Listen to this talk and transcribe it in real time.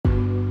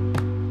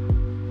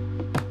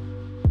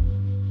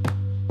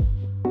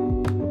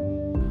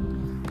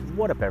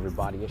What up,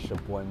 everybody? It's your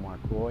boy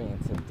Mark Roy,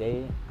 and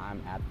today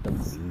I'm at the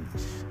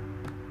beach.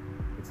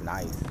 It's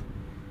nice.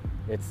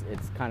 It's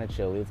kind of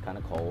chilly. It's kind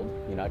of cold.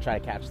 You know, I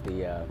tried to catch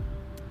the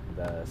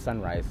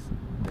sunrise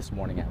this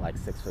morning at like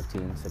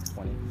 6:15,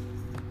 6:20,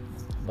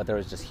 but there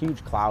was just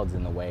huge clouds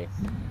in the way,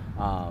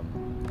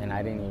 and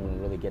I didn't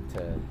even really get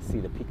to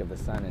see the peak of the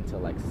sun until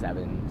like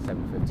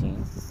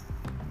 7:15.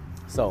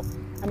 So,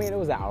 I mean, it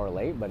was an hour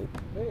late, but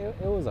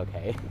it was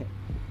okay.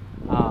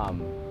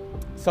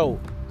 So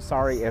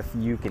sorry if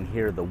you can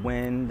hear the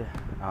wind.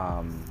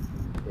 I'm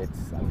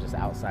just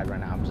outside right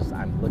now.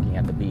 I'm looking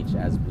at the beach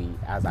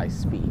as I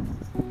speak.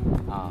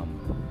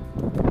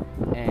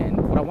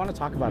 And what I want to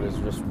talk about is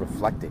just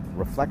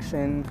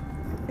reflection,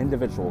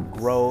 individual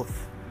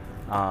growth,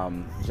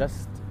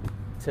 just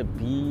to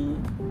be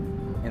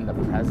in the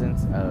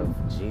presence of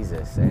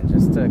Jesus and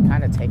just to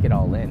kind of take it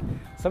all in.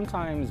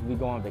 Sometimes we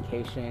go on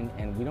vacation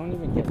and we don't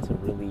even get to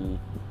really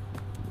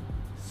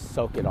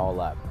soak it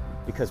all up,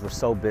 because we're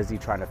so busy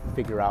trying to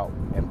figure out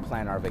and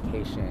plan our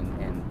vacation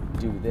and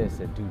do this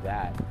and do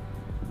that.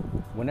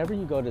 Whenever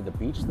you go to the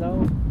beach,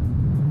 though,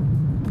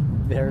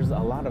 there's a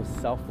lot of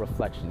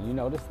self-reflection. You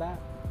notice that?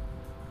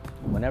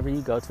 Whenever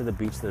you go to the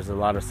beach, there's a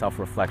lot of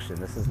self-reflection.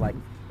 This is like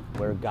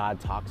where God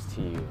talks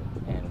to you,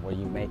 and where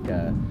you make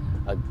a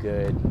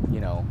good,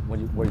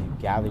 where you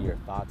gather your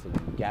thoughts and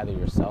you gather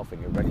yourself,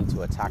 and you're ready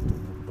to attack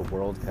the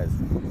world. Because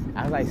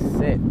as I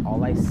sit,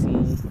 all I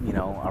see,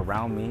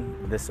 around me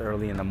this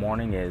early in the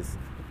morning is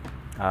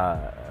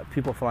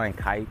people flying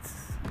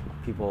kites,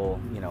 people,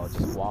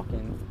 just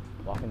walking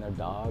their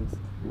dogs.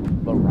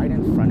 But right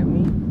in front of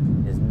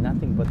me is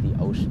nothing but the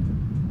ocean.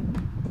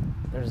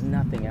 There's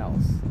nothing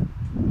else.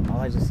 All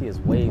I just see is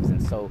waves.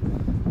 And so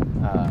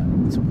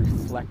to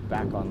reflect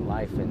back on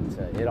life, and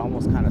it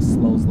almost kind of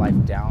slows life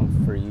down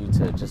for you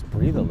to just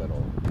breathe a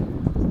little.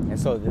 And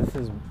so this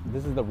is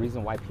the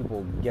reason why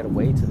people get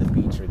away to the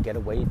beach or get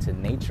away to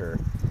nature,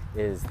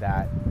 is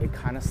that it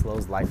kind of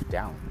slows life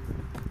down,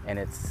 and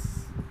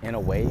it's in a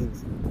way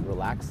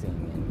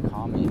relaxing and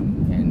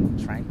calming and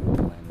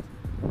tranquil.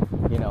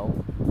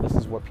 And this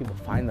is where people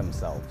find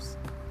themselves.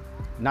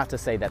 Not to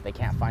say that they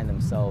can't find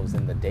themselves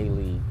in the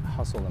daily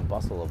hustle and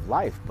bustle of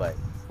life, but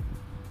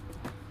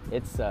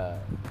it's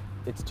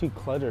too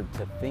cluttered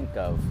to think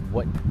of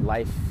what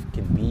life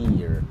can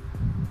be or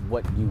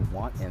what you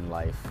want in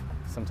life.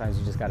 Sometimes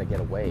you just got to get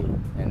away.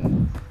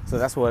 And so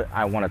that's what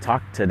I want to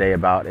talk today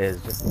about,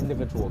 is just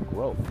individual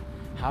growth.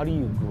 How do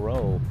you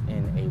grow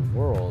in a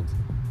world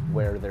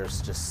where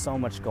there's just so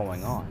much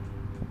going on?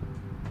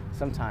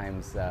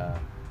 Sometimes, I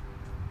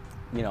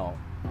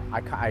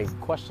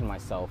question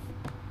myself,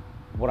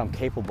 what I'm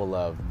capable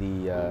of,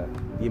 the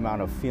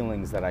amount of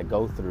feelings that I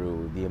go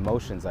through, the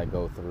emotions I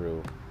go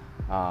through,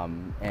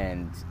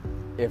 and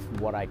if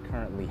what I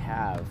currently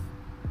have,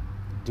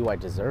 do I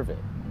deserve it?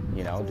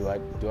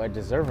 Do I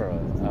deserve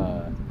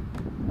a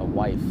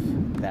wife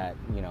that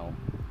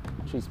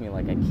treats me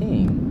like a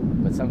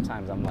king, but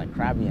sometimes I'm like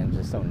crabby and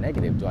just so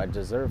negative? Do I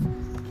deserve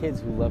kids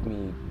who love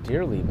me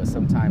dearly, but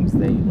sometimes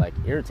they like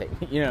irritate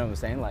me? You know what I'm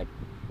saying?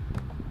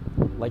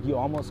 Like you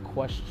almost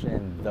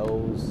question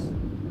those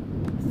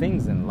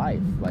things in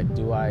life. Like,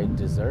 do I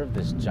deserve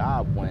this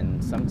job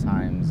when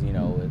sometimes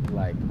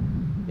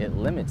it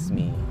limits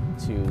me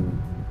to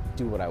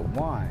do what I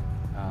want,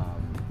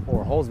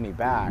 or holds me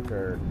back,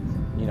 or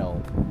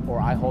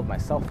I hold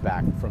myself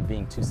back from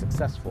being too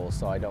successful,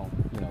 so I don't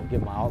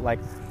give my all. Like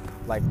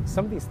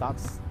some of these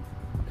thoughts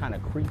kind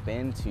of creep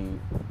into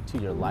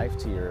your life,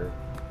 to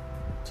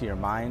your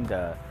mind,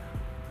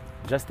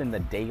 just in the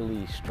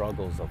daily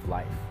struggles of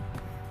life.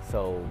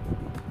 So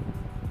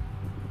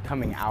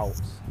coming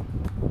out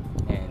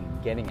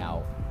and getting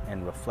out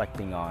and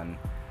reflecting on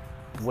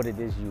what it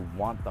is you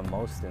want the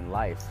most in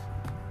life,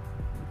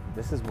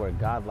 this is where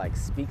God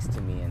speaks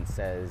to me and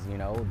says,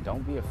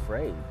 don't be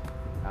afraid.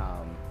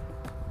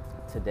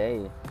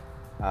 Today,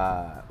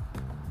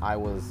 I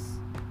was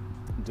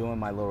doing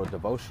my little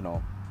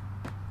devotional,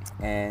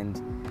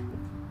 and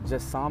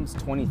just Psalms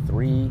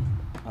 23,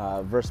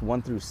 verse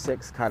 1 through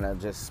 6 kind of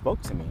just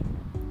spoke to me.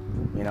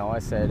 I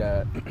said,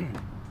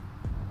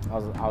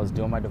 I was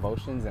doing my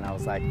devotions, and I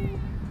was like,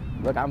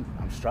 look, I'm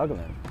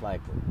struggling.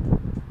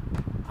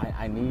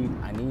 I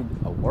need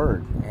a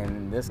word,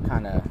 and this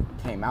kind of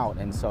came out.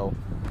 And so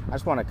I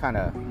just want to kind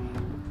of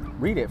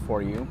read it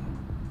for you.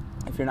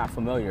 If you're not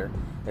familiar,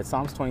 it's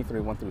Psalms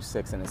 23, 1 through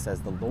 6, and it says,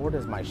 "The Lord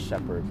is my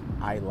shepherd,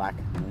 I lack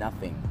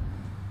nothing.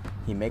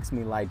 He makes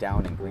me lie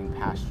down in green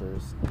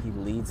pastures. He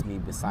leads me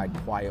beside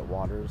quiet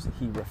waters.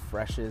 He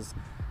refreshes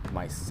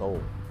my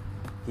soul.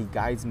 He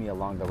guides me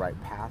along the right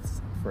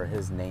paths for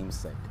his name's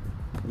sake.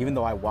 Even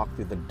though I walk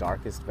through the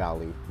darkest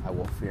valley, I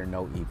will fear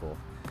no evil.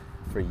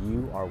 For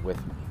you are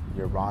with me.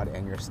 Your rod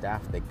and your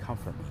staff, they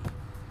comfort me.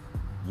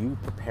 You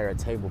prepare a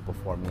table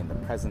before me in the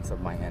presence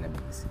of my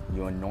enemies.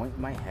 You anoint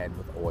my head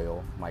with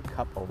oil. My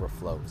cup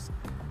overflows.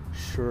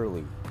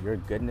 Surely your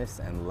goodness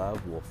and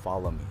love will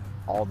follow me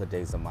all the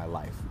days of my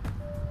life,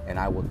 and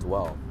I will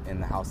dwell in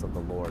the house of the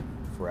Lord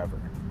forever."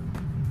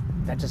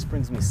 that just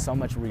brings me so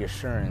much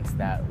reassurance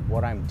that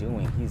what I'm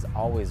doing, he's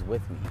always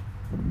with me.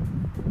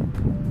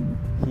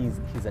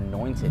 He's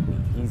anointed me.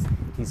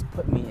 He's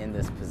put me in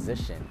this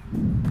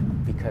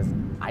position because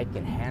I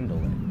can handle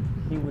it.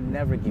 He would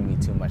never give me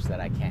too much that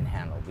I can't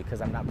handle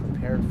because I'm not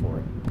prepared for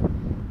it.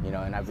 You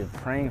know, and I've been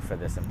praying for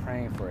this and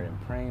praying for it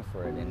and praying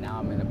for it, and now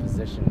I'm in a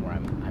position where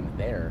I'm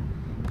there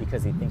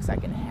because he thinks I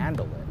can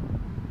handle it.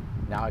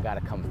 Now I got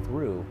to come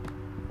through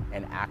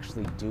and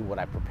actually do what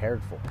I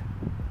prepared for.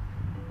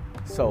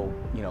 So,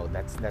 you know,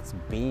 that's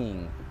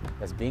being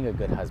a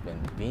good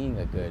husband, being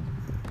a good,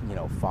 you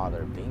know,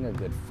 father, being a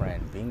good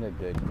friend, being a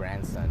good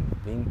grandson,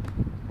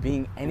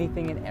 being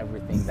anything and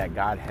everything that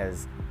God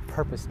has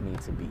purposed me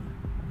to be.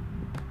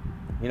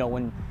 You know,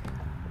 when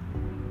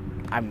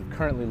I'm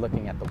currently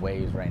looking at the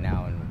waves right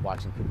now and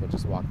watching people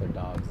just walk their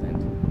dogs,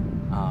 and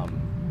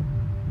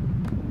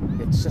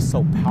it's just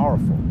so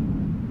powerful.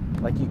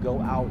 Like, you go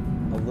out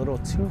a little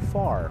too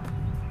far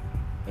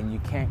and you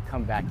can't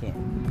come back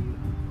in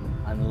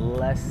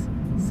unless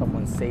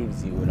someone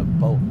saves you in a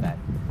boat that,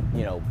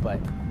 you know, but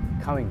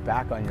coming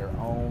back on your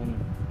own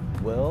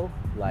will,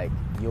 like,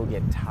 you'll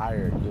get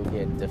tired, you'll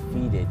get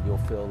defeated, you'll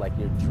feel like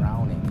you're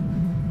drowning.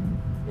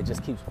 It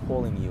just keeps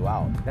pulling you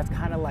out. That's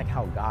kind of like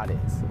how God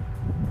is.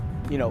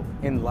 You know,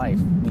 in life,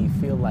 we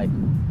feel like,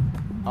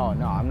 oh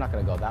no, I'm not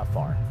gonna go that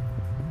far.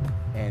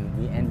 And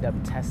we end up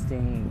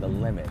testing the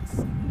limits,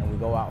 and we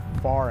go out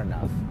far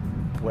enough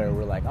where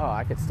we're like, oh,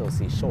 I could still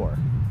see shore.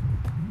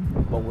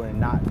 But we're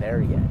not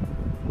there yet.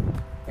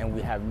 And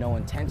we have no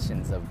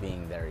intentions of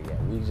being there yet.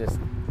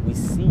 We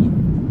see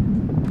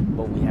it,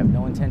 but we have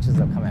no intentions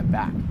of coming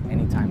back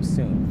anytime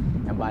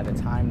soon. And by the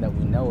time that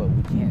we know it,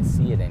 we can't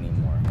see it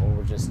anymore. Or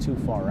we're just too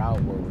far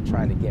out where we're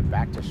trying to get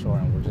back to shore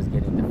and we're just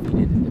getting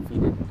defeated and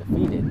defeated and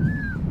defeated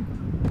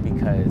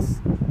because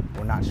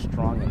we're not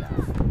strong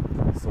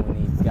enough. So we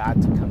need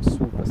God to come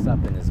swoop us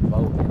up in his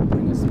boat and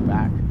bring us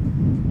back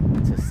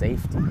to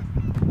safety.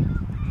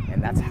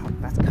 And that's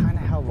kind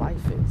of how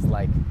life is.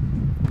 Like,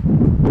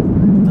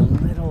 the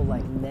little,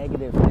 like,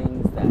 negative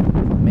things that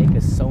make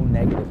us so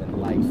negative in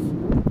life,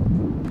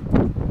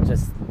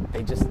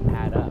 they just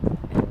add up,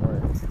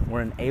 and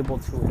we're unable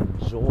to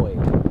enjoy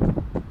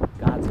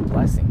God's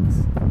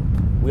blessings.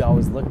 We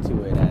always look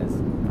to it as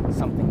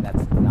something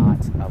that's not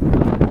of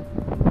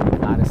God.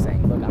 God is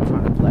saying, look, I'm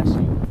trying to bless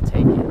you.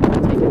 Take it,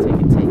 take it,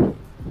 take it, take it.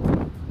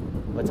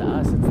 But to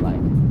us, it's like,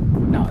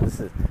 no,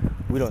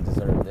 we don't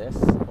deserve this.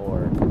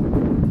 Or,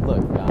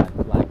 look,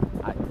 God, like,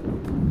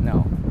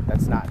 no,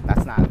 that's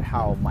not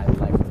how my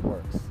life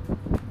works.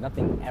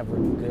 Nothing ever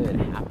good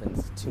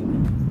happens to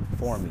me,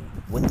 for me,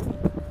 with me,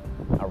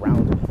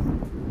 around me.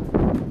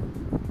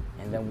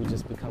 And then we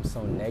just become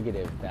so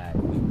negative that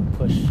we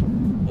push,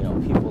 you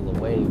know, people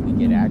away. We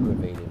get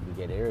aggravated, we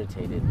get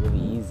irritated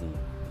really easy.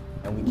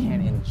 And we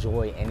can't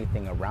enjoy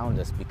anything around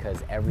us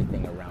because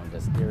everything around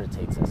us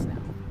irritates us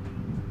now.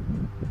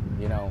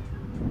 You know,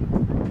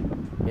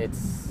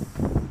 it's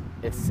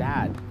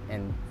sad.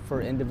 And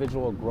for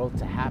individual growth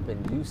to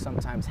happen, you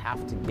sometimes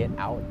have to get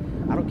out.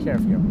 I don't care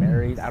if you're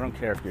married, I don't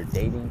care if you're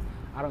dating,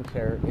 I don't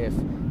care if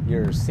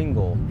you're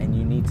single and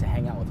you need to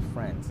hang out with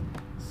friends.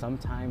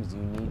 Sometimes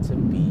you need to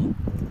be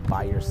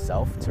by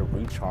yourself to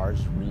recharge,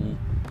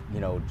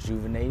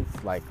 rejuvenate,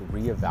 like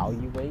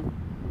reevaluate,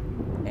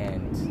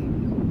 and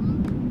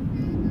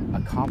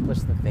accomplish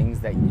the things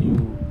that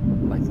you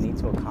like need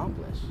to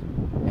accomplish,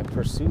 and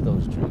pursue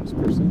those dreams,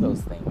 pursue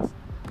those things.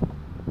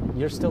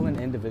 You're still an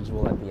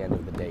individual at the end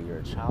of the day. You're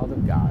a child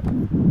of God.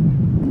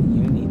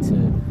 You need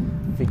to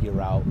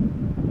figure out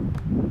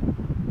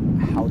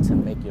how to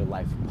make your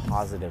life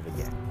positive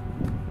again.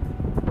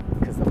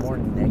 Because the more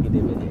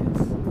negative it is,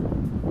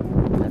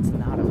 that's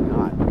not of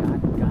God.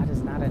 God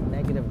is not a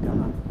negative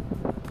God.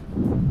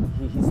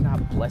 He's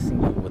not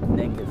blessing you with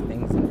negative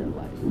things in your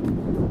life.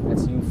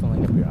 That's you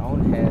filling up your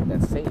own head.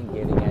 That's Satan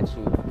getting at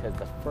you, because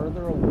the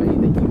further away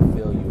that you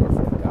feel you are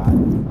from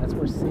God, that's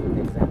where Satan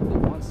exactly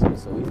wants you.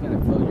 So he's going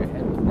to fill your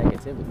head with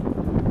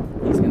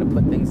negativity. He's going to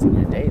put things in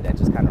your day that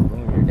just kind of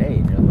ruin your day.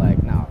 And you're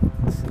like, no,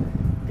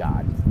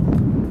 God,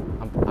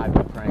 I've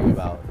been praying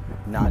about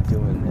not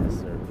doing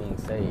this or being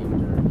saved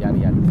or yada,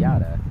 yada,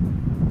 yada.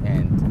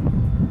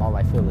 And all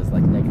I feel is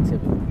like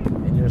negativity.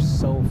 And you're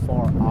so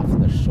far off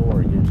the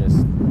shore,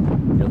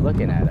 you're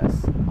looking at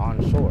us on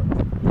shore.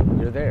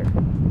 You're there.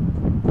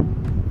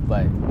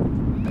 But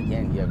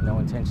again, you have no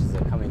intentions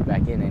of coming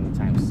back in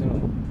anytime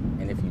soon.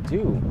 And if you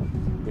do,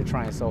 you're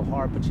trying so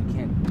hard, but you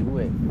can't do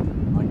it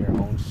on your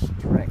own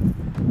strength.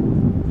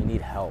 You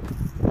need help.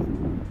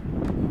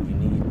 You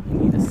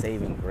need a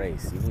saving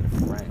grace. You need a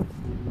friend.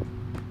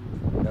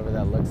 Whatever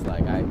that looks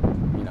like.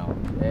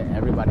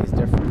 Everybody's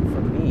different.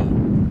 For me,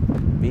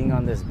 being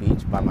on this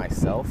beach by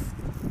myself,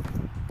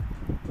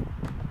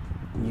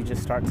 you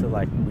just start to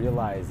like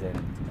realize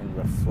and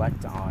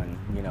reflect on,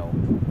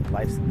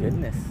 life's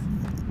goodness.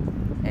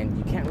 And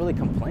you can't really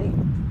complain.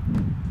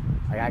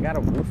 Like, I got a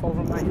roof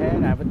over my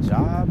head, I have a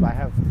job, I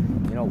have,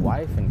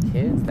 wife and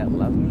kids that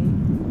love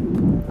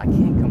me. I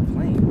can't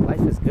complain.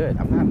 Life is good.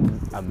 I'm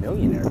not a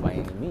millionaire by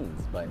any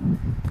means, but,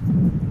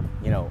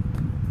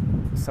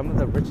 some of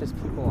the richest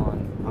people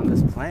on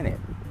this planet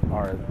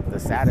are the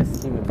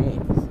saddest human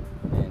beings.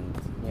 And,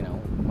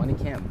 money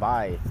can't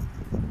buy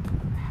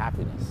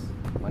happiness.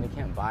 Money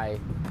can't buy,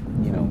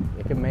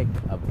 it can make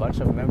a bunch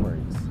of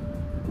memories.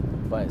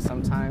 But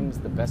sometimes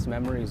the best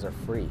memories are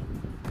free.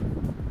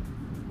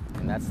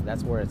 And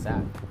that's where it's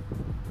at.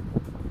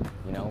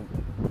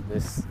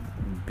 This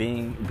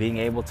being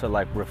able to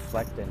like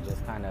reflect and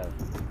just kind of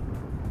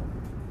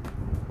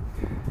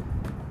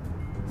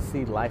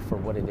see life for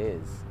what it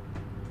is.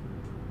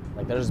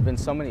 Like, there's been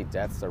so many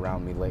deaths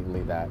around me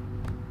lately that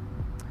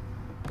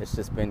it's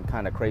just been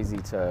kind of crazy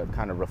to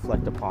kind of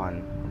reflect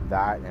upon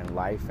that and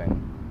life.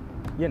 And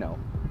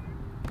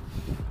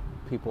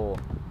people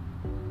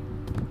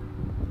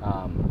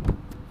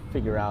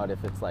figure out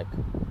if it's like,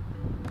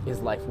 is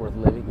life worth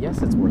living?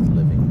 Yes, it's worth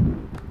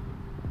living.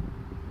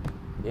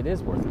 It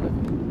is worth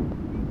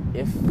living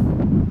if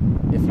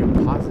you're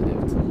positive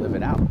to live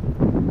it out.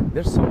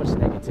 There's so much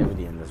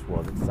negativity in this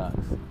world, it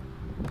sucks.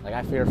 Like,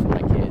 I fear for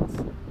my kids,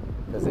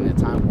 because in the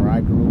time where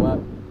I grew up,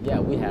 yeah,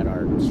 we had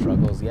our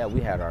struggles, yeah,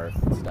 we had our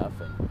stuff,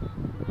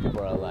 and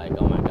people are like,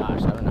 oh my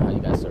gosh, I don't know how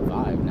you guys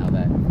survived now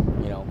that,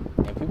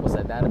 and people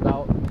said that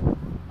about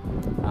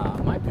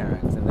my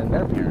parents and then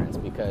their parents,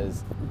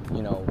 because,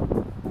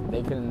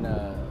 they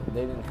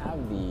didn't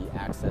have the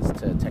access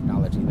to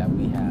technology that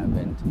we have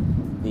and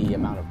the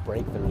amount of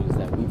breakthroughs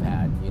that we've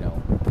had,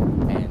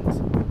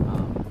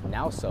 and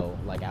now so,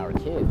 like, our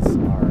kids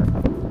are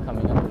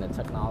coming up in a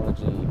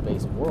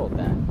technology-based world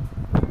that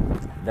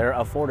they're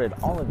afforded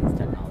all of these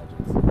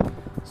technologies.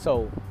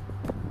 So,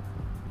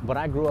 but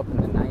I grew up in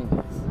the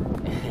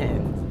 90s,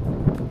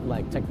 and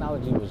like,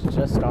 technology was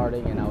just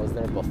starting, and I was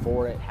there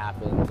before it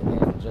happened,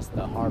 and just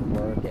the hard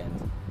work,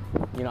 and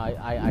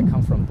I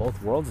come from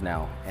both worlds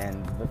now.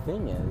 And the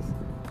thing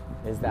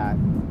is that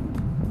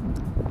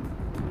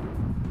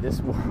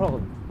this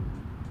world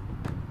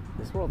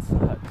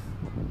sucks.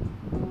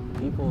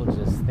 People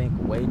just think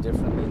way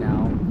differently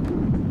now.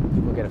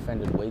 People get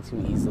offended way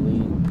too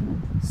easily.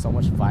 So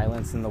much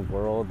violence in the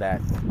world that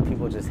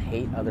people just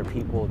hate other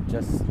people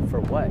just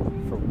for what?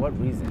 For what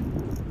reason?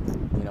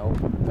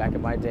 Back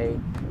in my day,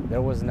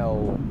 there was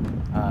no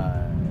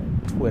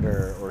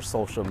Twitter or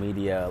social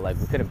media. Like,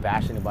 we couldn't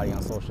bash anybody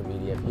on social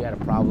media. If you had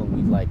a problem,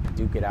 we'd like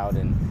duke it out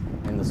in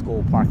the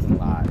school parking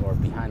lot or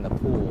behind the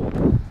pool,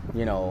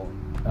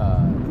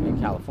 in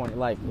California.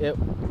 Like,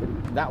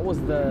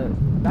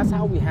 that's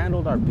how we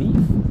handled our beef.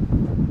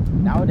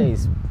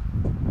 Nowadays,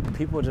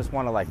 people just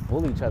want to like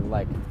bully each other.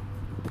 Like,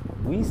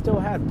 we still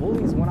had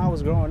bullies when I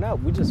was growing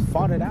up. We just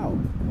fought it out.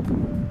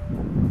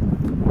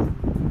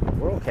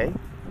 We're okay.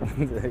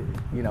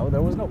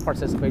 There was no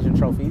participation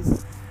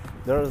trophies.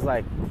 There was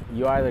like,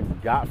 you either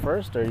got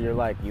first or you're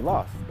like, you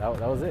lost. That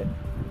was it.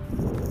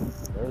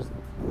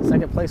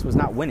 Second place was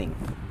not winning.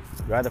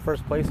 You're either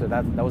first place or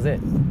that was it.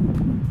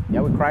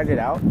 Yeah, we cried it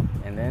out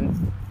and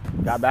then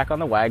got back on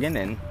the wagon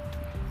and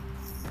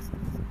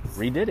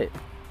redid it.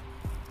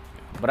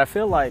 But I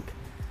feel like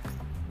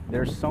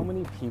there's so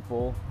many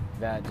people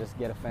that just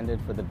get offended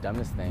for the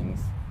dumbest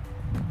things.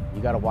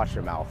 You gotta watch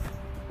your mouth.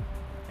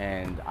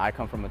 And I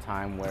come from a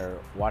time where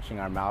watching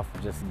our mouth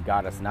just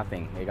got us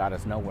nothing. It got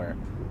us nowhere.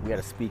 We had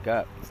to speak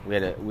up. We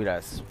had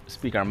to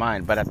speak our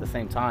mind. But at the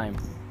same time,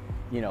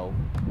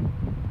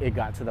 it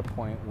got to the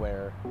point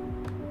where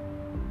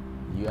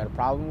you had a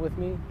problem with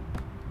me,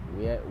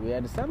 we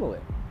had to settle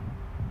it.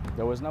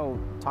 There was no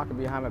talking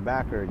behind my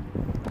back or,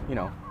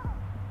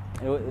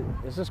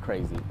 it's just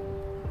crazy.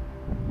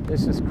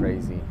 It's just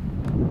crazy.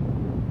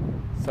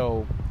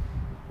 So,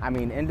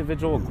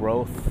 individual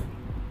growth,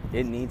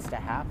 it needs to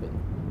happen.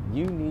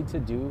 You need to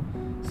do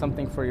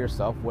something for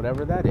yourself,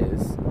 whatever that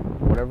is,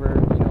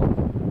 whatever,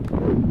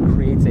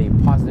 creates a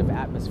positive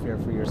atmosphere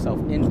for yourself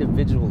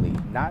individually,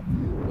 not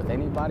with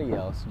anybody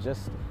else,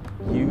 just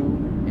you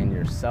and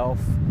yourself.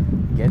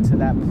 Get to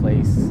that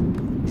place,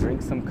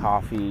 drink some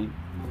coffee,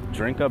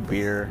 drink a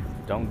beer,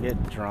 don't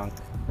get drunk,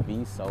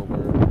 be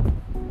sober,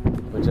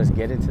 but just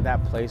get into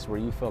that place where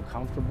you feel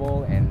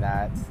comfortable and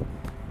that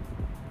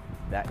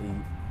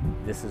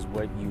this is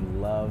what you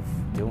love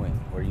doing,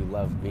 where you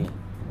love being.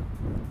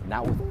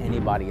 Not with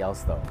anybody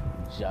else though,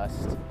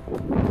 just you.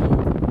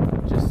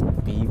 Just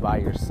be by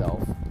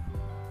yourself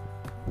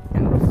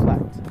and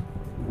reflect.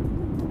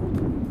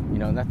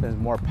 Nothing's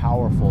more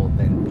powerful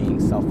than being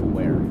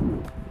self-aware.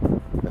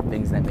 The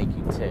things that make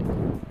you tick,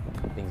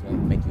 the things that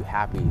make you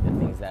happy, the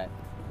things that,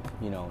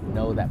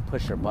 know that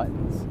push your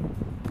buttons.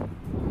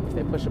 If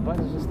they push your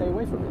buttons, just stay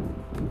away from it.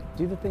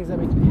 Do the things that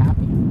make you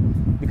happy.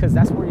 Because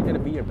that's where you're going to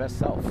be your best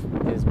self,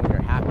 is when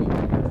you're happy,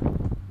 when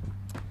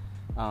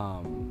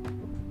you're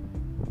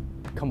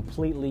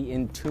completely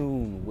in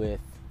tune with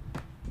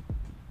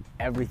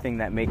everything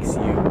that makes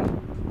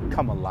you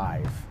come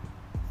alive.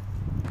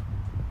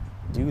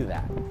 Do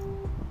that.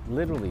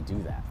 Literally do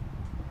that.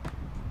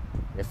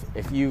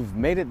 If you've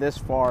made it this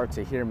far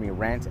to hear me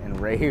rant and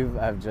rave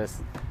of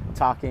just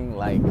talking,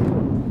 like,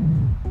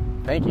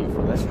 thank you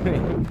for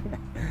listening.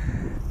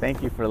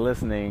 Thank you for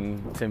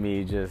listening to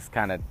me just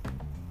kind of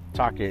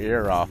talk your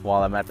ear off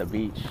while I'm at the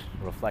beach,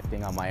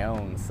 reflecting on my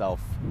own self,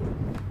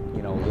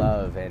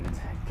 love and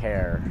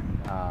care.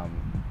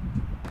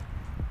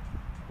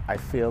 I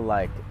feel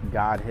like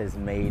God has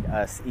made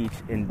us each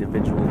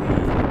individually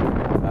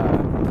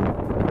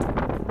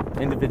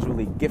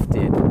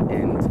gifted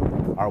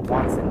in our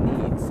wants and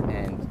needs.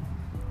 And,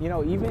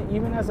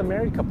 even as a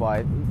married couple,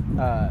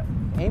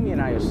 Amy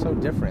and I are so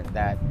different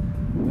that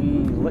we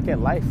look at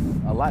life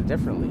a lot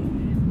differently,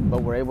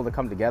 but we're able to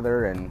come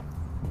together and,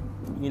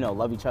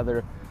 love each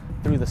other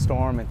through the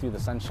storm and through the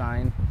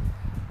sunshine.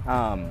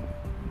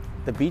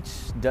 The beach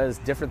does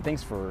different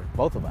things for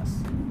both of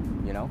us,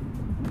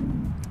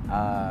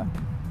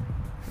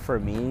 For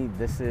me,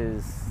 this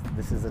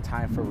is a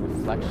time for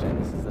reflection.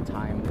 This is a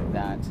time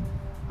that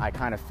I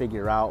kind of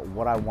figure out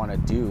what I want to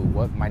do,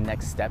 what my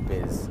next step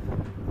is.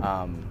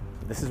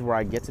 This is where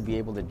I get to be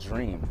able to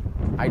dream.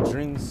 I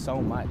dream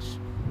so much.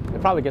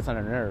 It probably gets on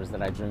the nerves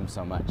that I dream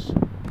so much,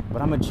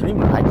 but I'm a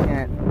dreamer.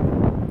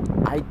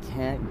 I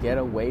can't get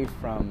away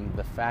from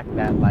the fact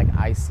that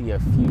I see a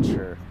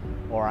future,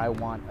 or I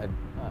want a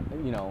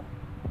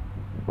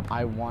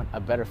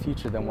better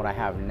future than what I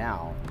have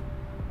now.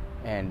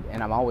 And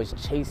I'm always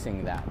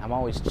chasing that. I'm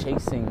always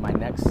chasing my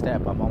next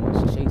step. I'm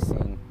always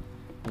chasing,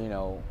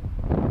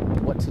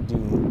 what to do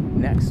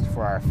next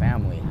for our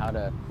family, how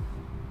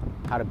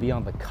to be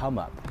on the come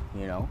up,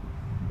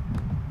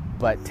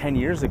 But 10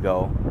 years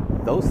ago,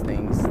 those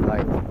things,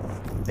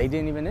 they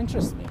didn't even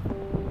interest me.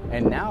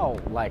 And now,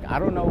 I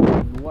don't know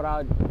where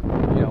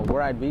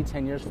I'd be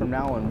 10 years from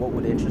now and what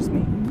would interest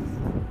me.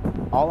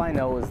 All I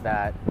know is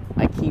that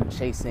I keep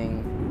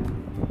chasing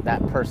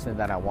that person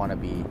that I want to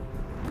be,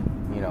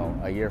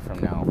 a year from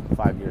now,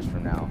 5 years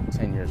from now,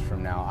 10 years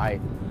from now.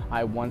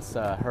 I once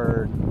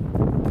heard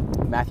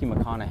Matthew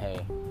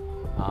McConaughey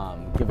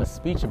give a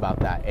speech about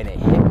that, and it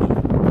hit me.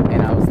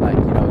 And I was like,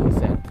 he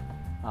said,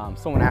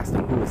 someone asked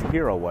him who his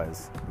hero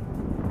was.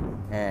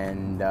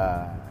 And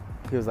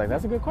he was like,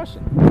 that's a good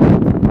question.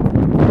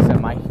 He said,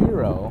 my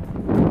hero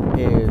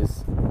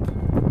is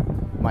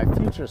my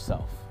future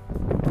self.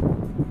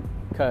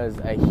 Because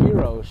a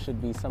hero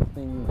should be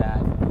something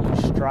that you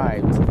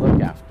strive to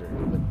look after,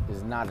 but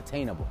is not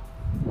attainable.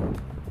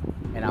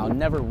 And I'll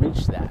never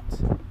reach that,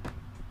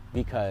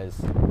 because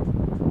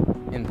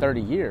in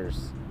 30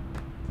 years,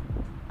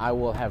 I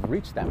will have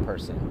reached that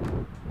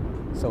person.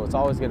 So it's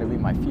always going to be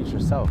my future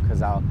self,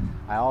 because I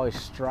always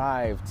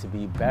strive to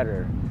be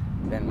better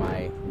than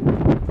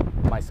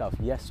myself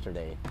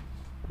yesterday.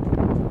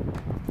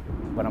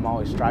 But I'm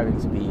always striving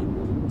to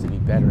be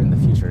better in the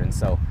future. And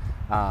so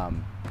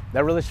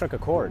that really struck a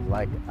chord.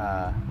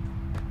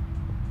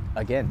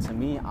 Again, to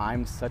me,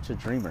 I'm such a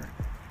dreamer.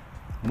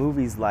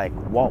 Movies like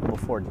Walt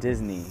Before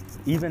Disney,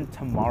 even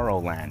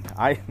Tomorrowland.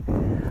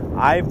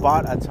 I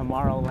bought a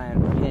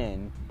Tomorrowland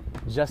pin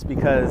just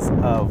because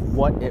of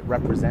what it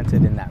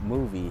represented in that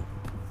movie.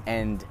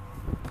 And,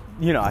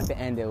 at the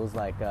end it was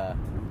like,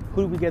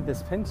 who do we get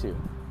this pin to?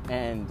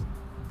 And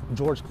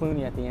George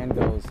Clooney at the end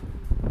goes,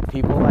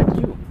 people like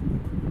you,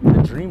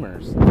 the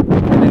dreamers.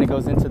 And then it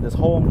goes into this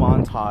whole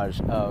montage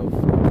of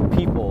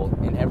people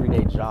in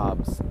everyday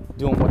jobs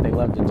doing what they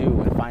love to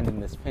do and finding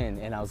this pin.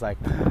 And I was like,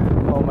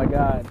 oh my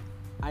God,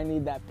 I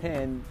need that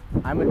pin.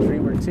 I'm a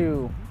dreamer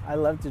too. I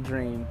love to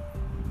dream.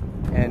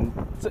 And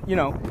so,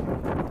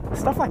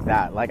 stuff like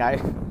that.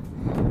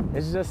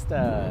 It's just,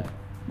 I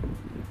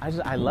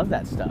love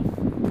that stuff.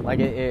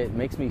 It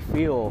makes me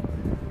feel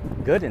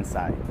good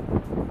inside.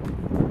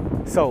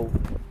 So,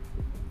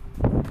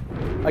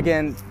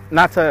 again,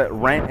 not to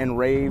rant and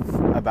rave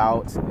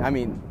about,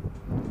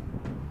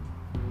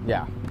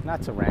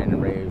 not to rant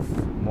and rave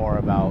more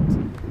about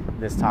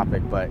this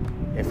topic, but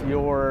if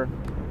you're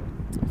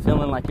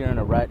feeling like you're in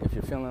a rut, if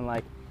you're feeling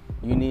like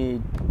you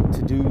need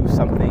to do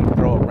something,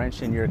 throw a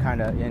wrench in your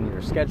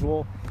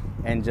schedule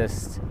and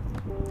just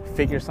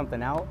figure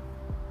something out,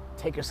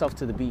 take yourself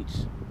to the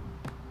beach.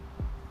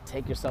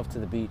 Take yourself to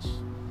the beach.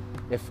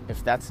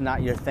 If that's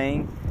not your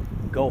thing,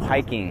 go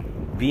hiking,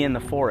 be in the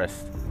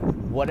forest.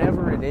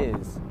 Whatever it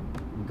is,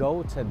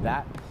 go to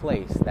that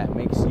place that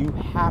makes you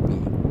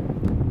happy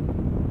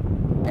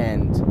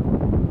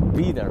and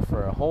be there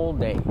for a whole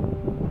day.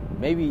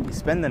 Maybe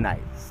spend the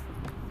night.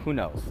 Who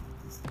knows?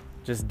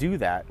 Just do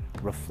that,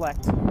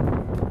 reflect,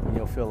 and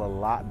you'll feel a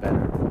lot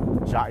better.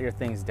 Jot your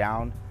things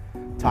down.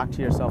 Talk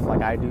to yourself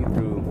like I do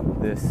through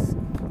this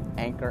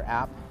Anchor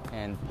app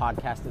and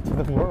podcast it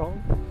to the world.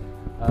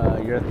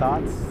 Your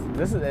thoughts.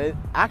 This is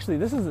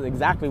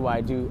exactly why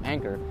I do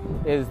Anchor,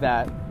 is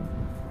that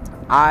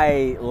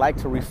I like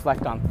to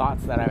reflect on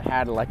thoughts that I've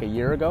had a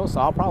year ago. So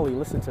I'll probably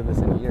listen to this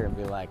in a year and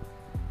be like,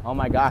 oh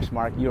my gosh,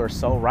 Mark, you are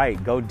so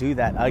right. Go do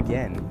that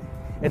again.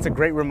 It's a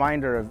great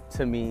reminder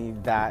to me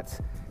that,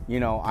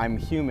 I'm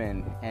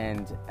human,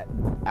 and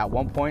at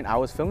one point I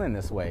was feeling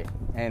this way.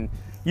 And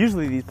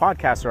usually these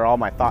podcasts are all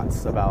my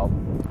thoughts about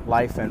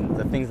life and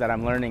the things that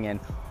I'm learning, and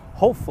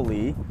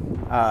hopefully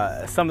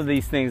some of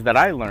these things that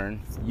I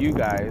learn, you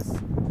guys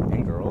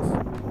and girls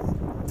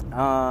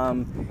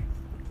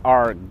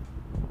are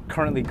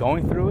currently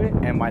going through it,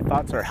 and my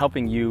thoughts are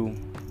helping you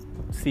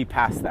see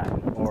past that,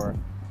 or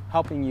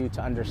helping you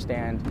to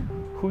understand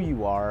who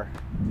you are,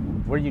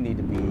 where you need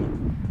to be,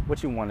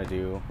 what you want to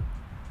do,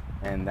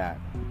 and that.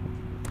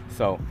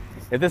 So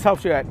if this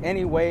helps you at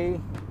any way,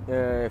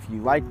 if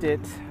you liked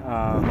it,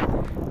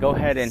 go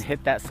ahead and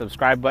hit that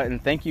subscribe button.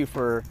 Thank you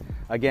for,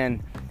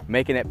 again,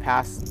 making it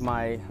past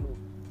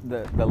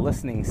the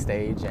listening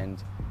stage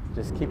and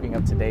just keeping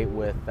up to date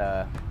with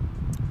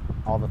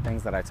all the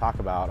things that I talk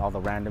about, all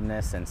the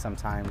randomness, and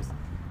sometimes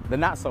the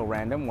not so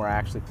random where I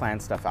actually plan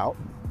stuff out.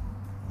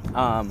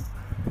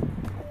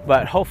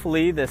 But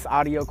hopefully this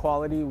audio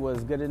quality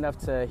was good enough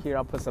to hear.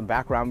 I'll put some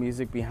background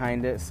music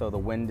behind it so the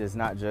wind is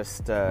not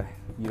just,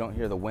 you don't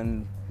hear the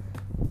wind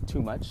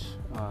too much,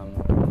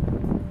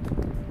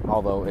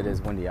 although it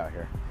is windy out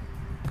here.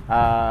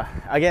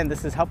 Again,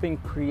 this is helping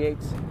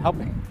create, see,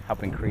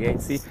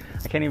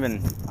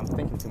 I'm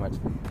thinking too much.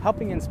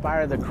 Helping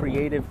inspire the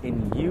creative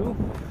in you.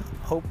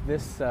 Hope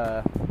this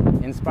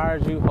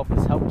inspires you, hope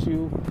this helped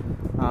you,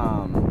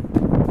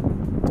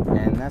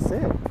 and that's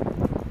it.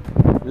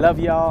 Love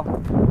y'all.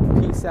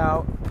 Peace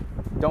out.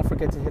 Don't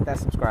forget to hit that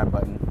subscribe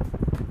button.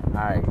 All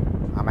right,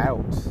 I'm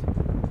out.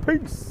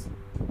 Peace.